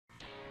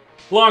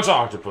Launch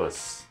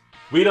Octopus.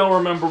 We don't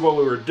remember what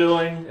we were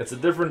doing. It's a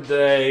different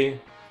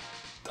day.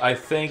 I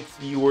think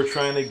you were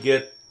trying to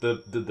get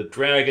the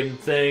dragon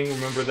thing.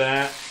 Remember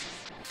that?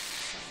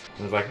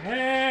 It was like,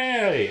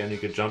 hey! And you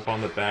could jump on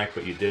the back,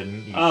 but you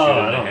didn't. You shoot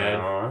in the head.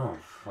 I don't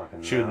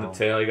fucking shoot in the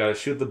tail. You gotta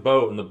shoot the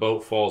boat, and the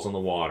boat falls in the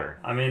water.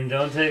 I mean,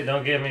 don't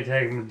get me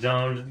taking,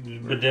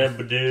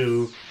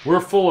 badoo. We're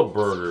full of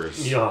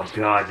burgers. Oh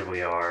God,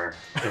 we are.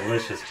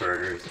 Delicious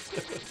burgers.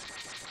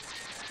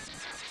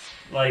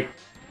 Like,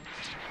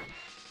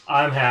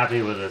 I'm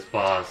happy with this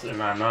boss,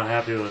 and I'm not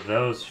happy with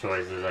those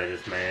choices I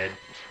just made.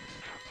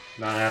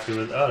 Not happy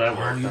with... Oh, that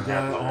worked. Oh, you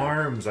got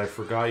arms. I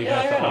forgot you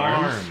got I the got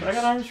arms. I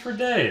got arms for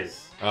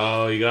days.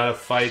 Oh, you gotta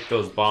fight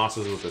those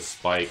bosses with the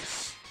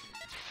spikes.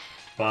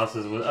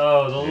 Bosses with...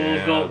 Oh, the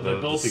little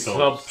the gulpy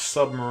gulps.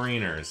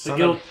 Submariners.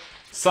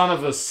 Son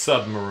of a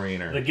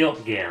submariner. The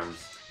guilt gams.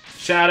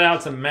 Shout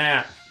out to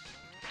Matt.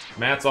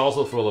 Matt's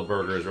also full of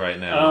burgers right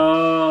now.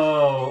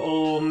 Oh,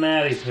 old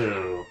Matty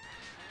Poo.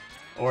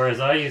 Or as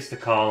I used to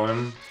call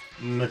him,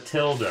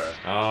 Matilda.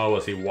 Oh,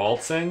 was he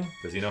waltzing?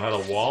 Does he know how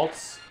to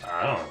waltz?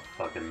 I don't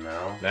fucking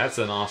know. That's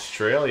an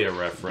Australia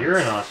reference. You're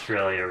an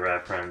Australia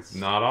reference.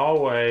 Not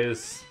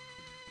always.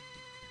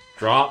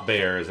 Drop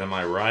bears, am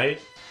I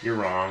right? You're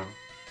wrong.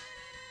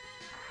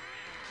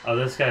 Oh,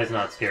 this guy's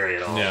not scary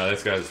at all. No,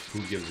 this guy's who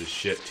gives a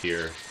shit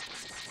tier.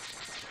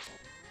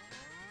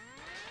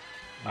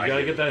 You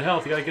gotta get that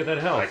health, you gotta get that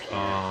health. I can't.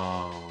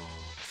 Oh.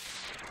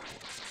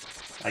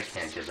 I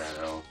can't get that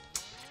health.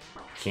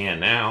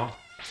 Can now.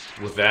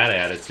 With that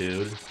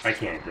attitude. I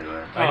can't do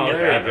it. Oh,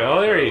 there you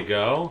go, there you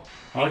go.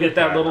 I'll get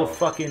that little health.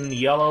 fucking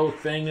yellow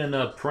thing in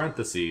the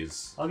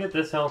parentheses. I'll get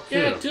this health too.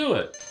 Yeah, do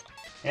it.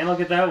 And I'll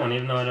get that one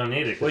even though I don't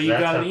need it. Well, you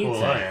that's got how an cool I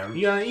E-tank. am.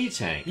 You got an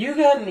E-tank. You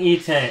got an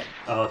E-tank.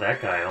 Oh,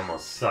 that guy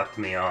almost sucked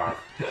me off.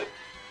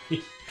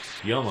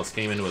 You almost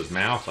came into his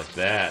mouth like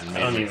that and I made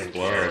don't him even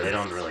explode. care. They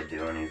don't really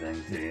do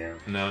anything to you.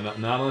 No,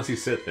 not unless you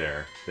sit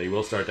there. They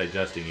will start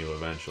digesting you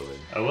eventually.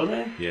 Oh, will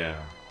they?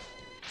 Yeah.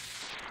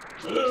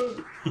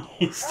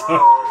 He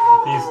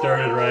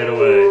started right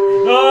away.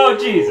 Oh,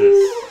 Jesus!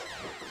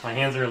 My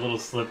hands are a little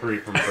slippery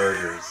from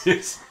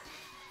burgers.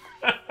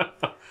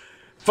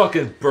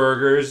 Fucking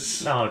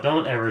burgers. No,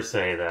 don't ever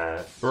say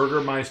that.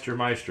 Burgermeister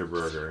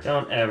Burger.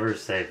 Don't ever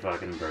say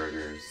fucking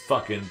burgers.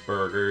 Fucking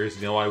burgers.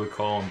 You know why we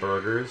call them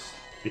burgers?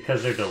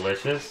 Because they're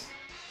delicious?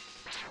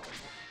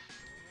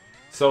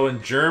 So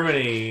in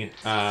Germany...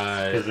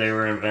 Because they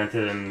were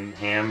invented in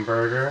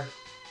Hamburger?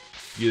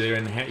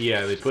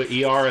 They put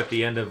ER at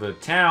the end of a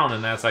town,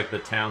 and that's like the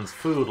town's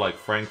food. Like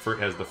Frankfurt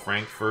has the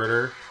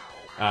Frankfurter,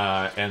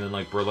 and then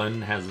like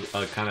Berlin has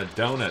a kind of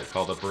donut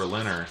called a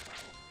Berliner,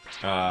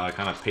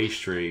 kind of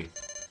pastry.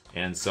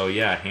 And so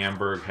yeah,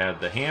 Hamburg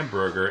had the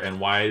hamburger, and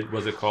why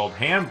was it called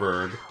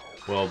Hamburg?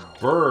 Well,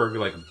 Berg,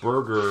 like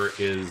burger,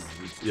 is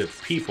the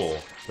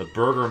people. The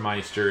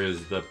Burgermeister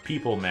is the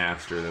people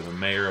master. They're the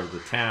mayor of the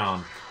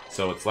town.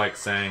 So it's like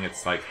saying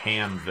it's like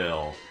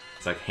Hamville.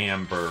 It's like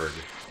Hamburg.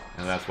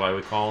 And that's why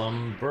we call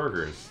them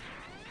burgers.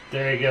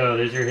 There you go.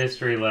 There's your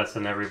history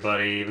lesson,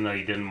 everybody, even though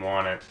you didn't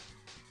want it.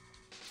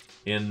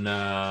 In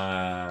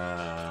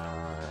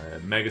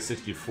Mega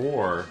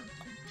 64,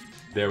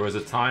 there was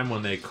a time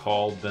when they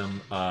called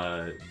them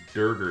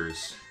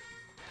Durgers.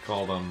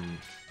 Called them...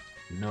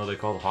 No, they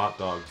called hot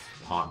dogs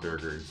hot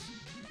burgers.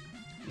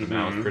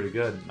 That was pretty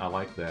good. I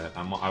like that.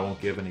 I won't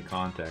give any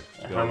context.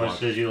 How much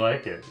did you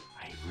like it?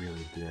 I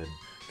really did.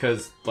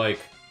 Because,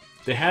 like...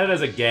 They had it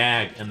as a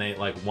gag, and they,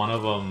 like, one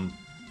of them,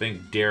 I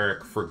think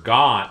Derek,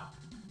 forgot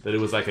that it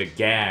was, like, a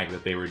gag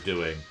that they were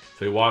doing.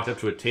 So he walked up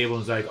to a table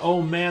and was like,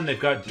 oh, man, they've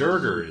got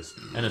Durgers.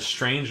 And a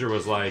stranger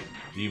was like,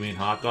 do you mean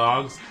hot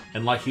dogs?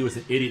 And like he was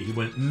an idiot, he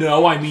went,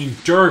 no, I mean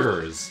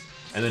Durgers.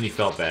 And then he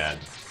felt bad.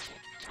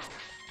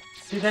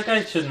 See, that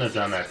guy shouldn't have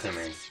done that to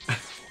me.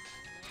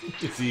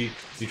 Is he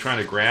trying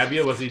to grab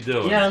you? What's he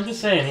doing? Yeah, I'm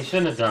just saying, he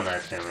shouldn't have done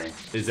that to me.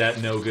 Is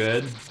that no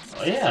good?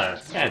 Oh, yeah.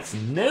 That's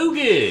no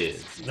good.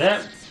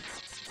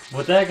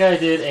 What that guy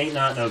did ain't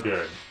no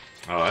good.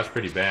 Oh, that's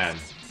pretty bad.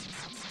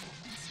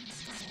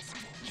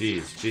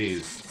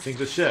 Jeez. Sink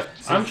the ship.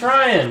 I'm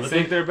trying.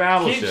 Sink their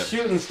battleship. Keep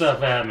shooting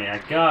stuff at me. I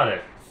got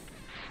it.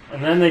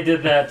 And then they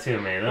did that to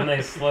me. Then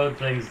they slowed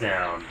things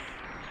down.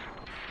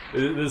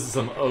 This is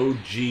some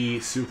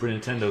OG Super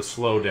Nintendo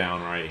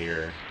slowdown right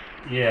here.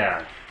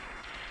 Yeah.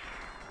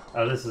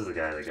 Oh, this is the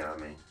guy that got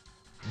me.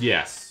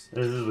 Yes.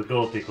 This is the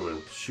Gulpy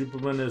Glue. Shoot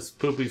him in his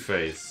poopy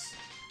face.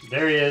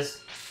 There he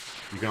is.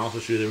 You can also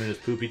shoot him in his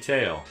poopy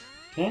tail.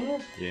 Can you?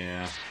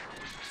 Yeah.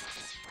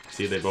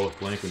 See, they both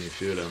blink when you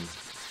shoot him.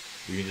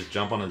 You can just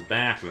jump on his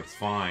back, that's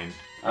fine.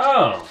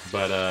 Oh!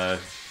 But,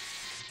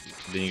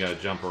 then you gotta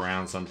jump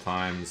around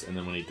sometimes, and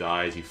then when he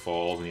dies, he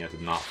falls, and you have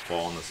to not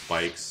fall on the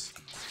spikes.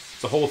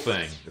 It's a whole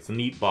thing. It's a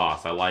neat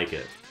boss. I like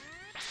it.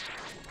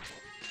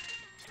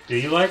 Do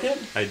you like it?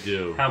 I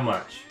do. How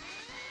much?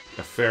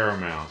 A fair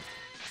amount.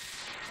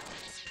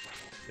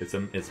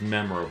 It's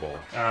memorable.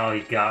 Oh,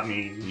 he got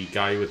me. He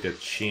got you with the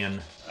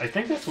chin. I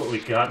think that's what we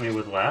got me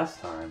with last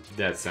time.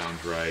 That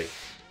sounds right.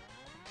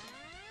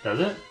 Does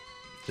it?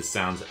 It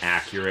sounds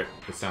accurate.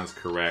 It sounds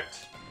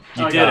correct.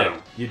 You I did got it.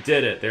 him. You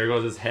did it. There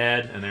goes his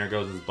head, and there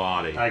goes his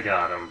body. I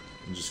got him.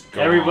 And just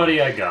go Everybody,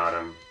 on. I got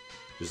him.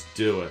 Just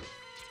do it.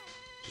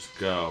 Just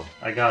go.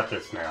 I got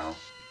this now.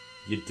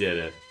 You did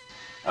it.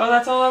 Oh,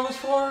 that's all that was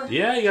for?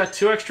 Yeah, you got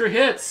 2 extra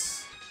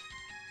hits.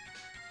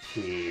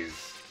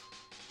 Jeez.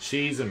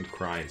 Cheese and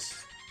Christ.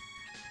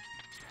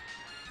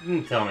 You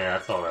didn't tell me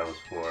that's all that was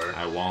for.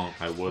 I won't.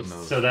 I wouldn't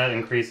have. So that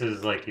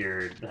increases, like,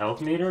 your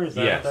health meter? Is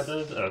that Yes. what that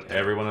does? Okay.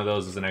 Every one of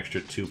those is an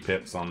extra 2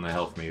 pips on the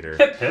health meter.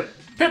 Pip, pip.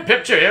 Pip,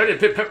 pip, pip,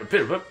 pip, pip,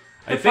 pip, pip.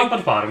 I think.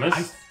 Hippopotamus.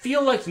 I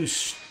feel like you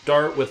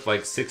start with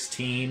like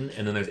 16,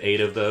 and then there's 8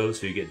 of those,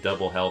 so you get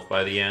double health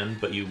by the end.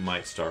 But you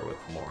might start with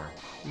more.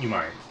 You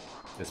might.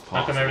 It's possible.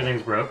 How come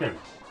everything's broken?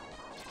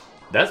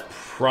 That's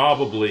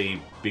probably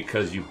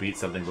because you beat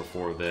something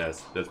before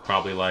this. That's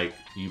probably like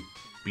you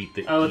beat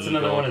the eagle. Oh, it's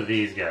another one of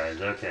these guys.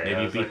 Okay. Maybe I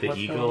you was beat like, the what's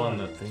eagle going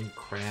and on? the thing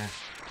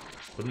crashed.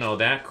 But no,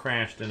 that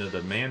crashed into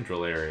the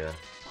mandrill area.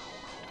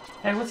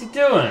 Hey, what's he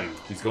doing?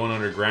 He's going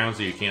underground,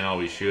 so you can't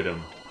always shoot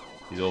him.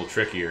 He's a little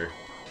trickier.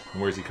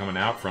 And where's he coming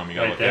out from? You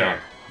gotta Right look there. out.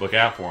 Look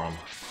out for him.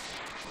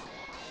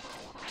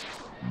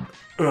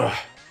 Ugh.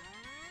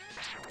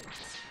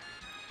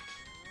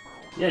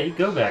 Yeah, you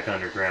go back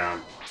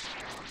underground.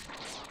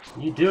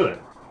 You do it.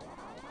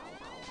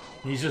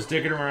 He's just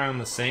digging around in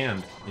the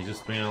sand. He's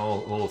just being a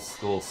little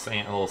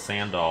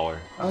sand dollar.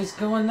 Oh, he's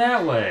going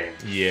that way.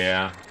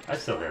 Yeah. I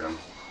still hit him.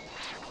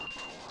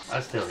 I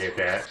still hit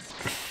that.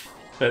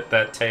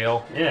 That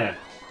tail. Yeah.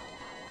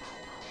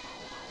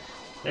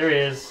 There he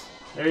is.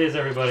 There he is,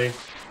 everybody.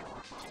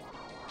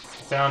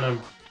 Found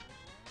him.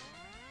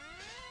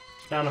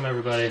 Found him,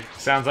 everybody.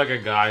 Sounds like a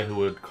guy who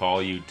would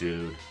call you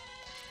dude.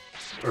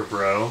 Or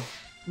bro.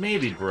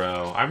 Maybe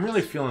bro. I'm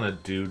really feeling a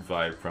dude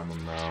vibe from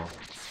him though.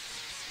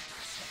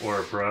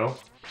 Or bro.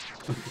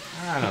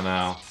 I don't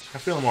know. I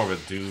feel more of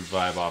a dude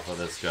vibe off of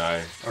this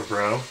guy. Or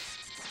bro.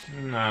 I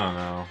don't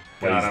know.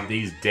 Got But him.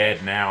 he's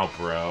dead now,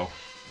 bro.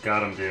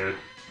 Got him, dude.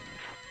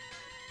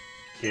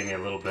 Gave me a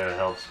little bit of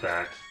health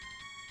back.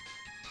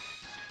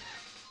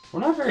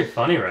 We're not very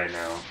funny right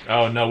now.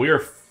 Oh no, we are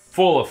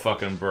full of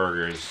fucking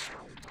burgers.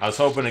 I was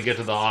hoping to get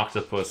to the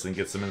octopus and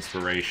get some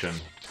inspiration.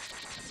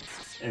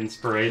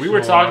 Inspiration. We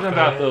were talking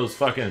about those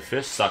fucking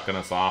fish sucking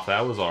us off.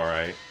 That was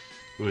alright.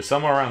 It was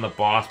somewhere around the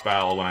boss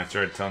battle when I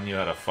started telling you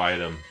how to fight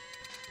him.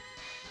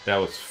 That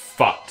was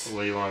fucked.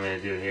 What do you want me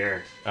to do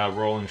here?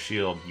 Rolling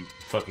shield, you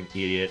fucking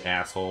idiot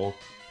asshole.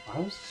 I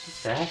was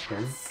just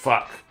asking.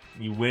 Fuck.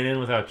 You went in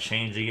without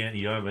changing it.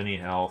 You don't have any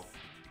health.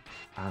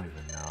 I don't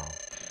even know.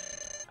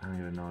 I don't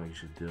even know what you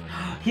should do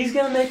anymore. He's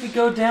gonna make me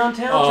go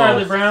downtown, Oh,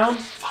 Charlie Brown.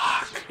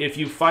 Fuck. If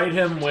you fight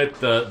him with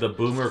the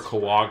Boomer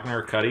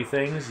Kawagner cutty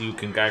things, you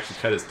can actually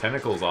cut his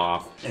tentacles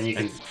off. And you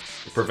can...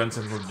 It prevents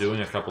him from doing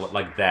a couple of,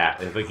 like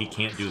that. I think he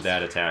can't do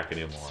that attack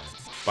anymore.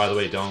 By the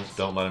way, don't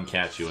let him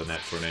catch you in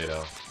that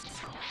tornado.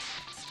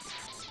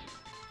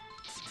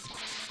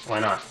 Why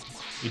not?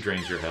 He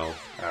drains your health.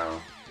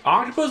 Oh.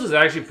 Octopus is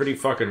actually pretty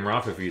fucking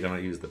rough if you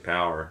don't use the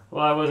power.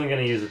 Well, I wasn't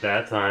gonna use it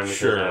that time because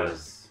Sure.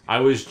 I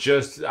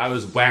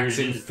was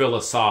waxing just-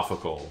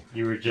 philosophical.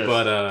 you were just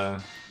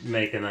But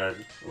making a...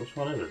 Which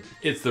one is it?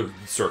 it's the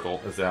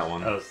circle, is that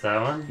one. Oh, it's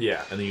that one?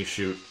 Yeah, and then you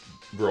shoot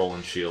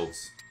rolling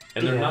shields.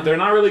 And Yeah. they're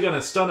not really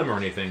gonna stun him or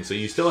anything, so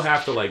you still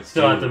have to like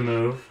Still have to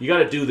move. You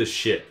gotta do the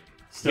shit.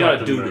 Still You have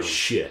gotta to do the move.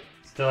 shit.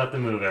 Still have to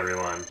move,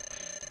 everyone.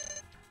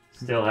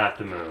 Still have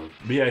to move.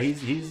 But yeah,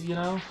 he's you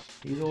know,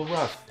 he's a little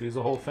rough. He's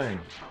the whole thing.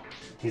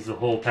 He's the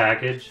whole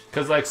package.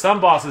 Cause like some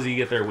bosses you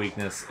get their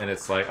weakness and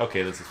it's like,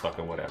 okay, this is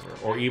fucking whatever.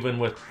 Or even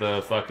with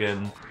the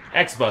fucking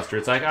X-Buster,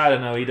 it's like, I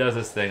don't know, he does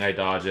this thing, I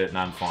dodge it and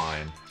I'm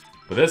fine.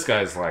 But this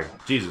guy's like,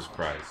 Jesus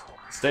Christ.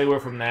 Stay away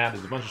from that,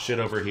 there's a bunch of shit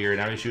over here,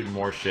 now he's shooting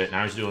more shit,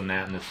 now he's doing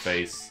that in his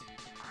face.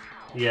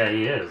 Yeah,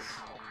 he is.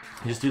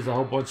 He just does a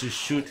whole bunch of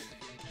shoot.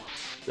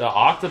 The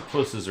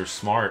octopuses are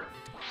smart.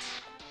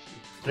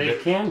 They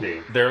can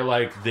be.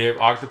 They're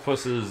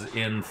octopuses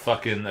in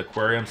fucking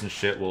aquariums and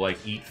shit will like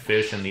eat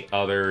fish in the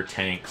other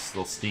tanks.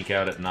 They'll sneak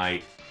out at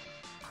night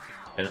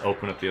and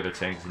open up the other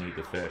tanks and eat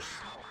the fish.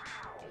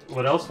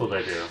 What else will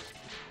they do?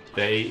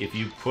 If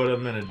you put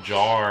them in a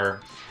jar,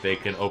 they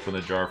can open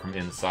the jar from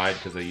inside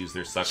because they use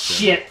their suction.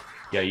 Shit!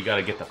 Yeah, you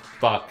gotta get the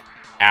fuck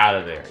out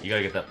of there. You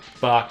gotta get the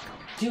fuck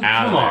Dude,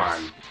 out come of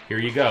on. there. Here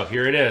you go.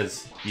 Here it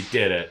is. You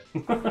did it.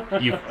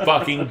 You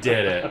fucking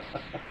did it.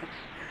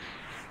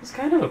 He's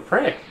kind of a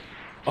prick.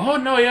 Oh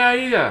no,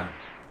 yeah.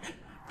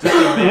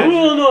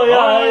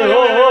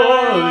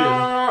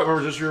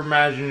 Or just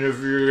imagine if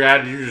you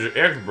had to use an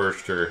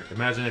X-Burster.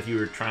 Imagine if you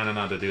were trying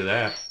not to do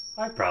that.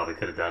 I probably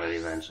could have done it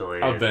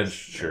eventually.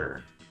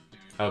 Adventure.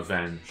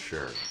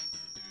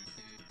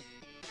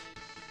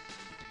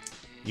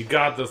 You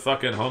got the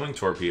fucking homing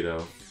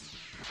torpedo.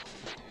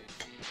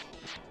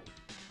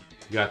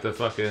 You got the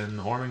fucking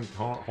horming.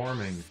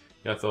 You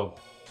got the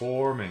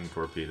horming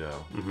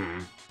torpedo.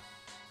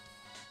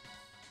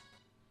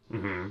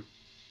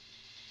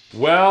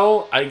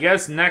 Well, I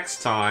guess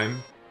next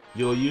time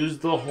you'll use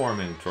the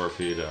horming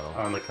torpedo.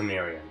 On the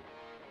chameleon.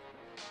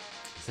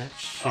 Is that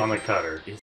shit? On the cutter.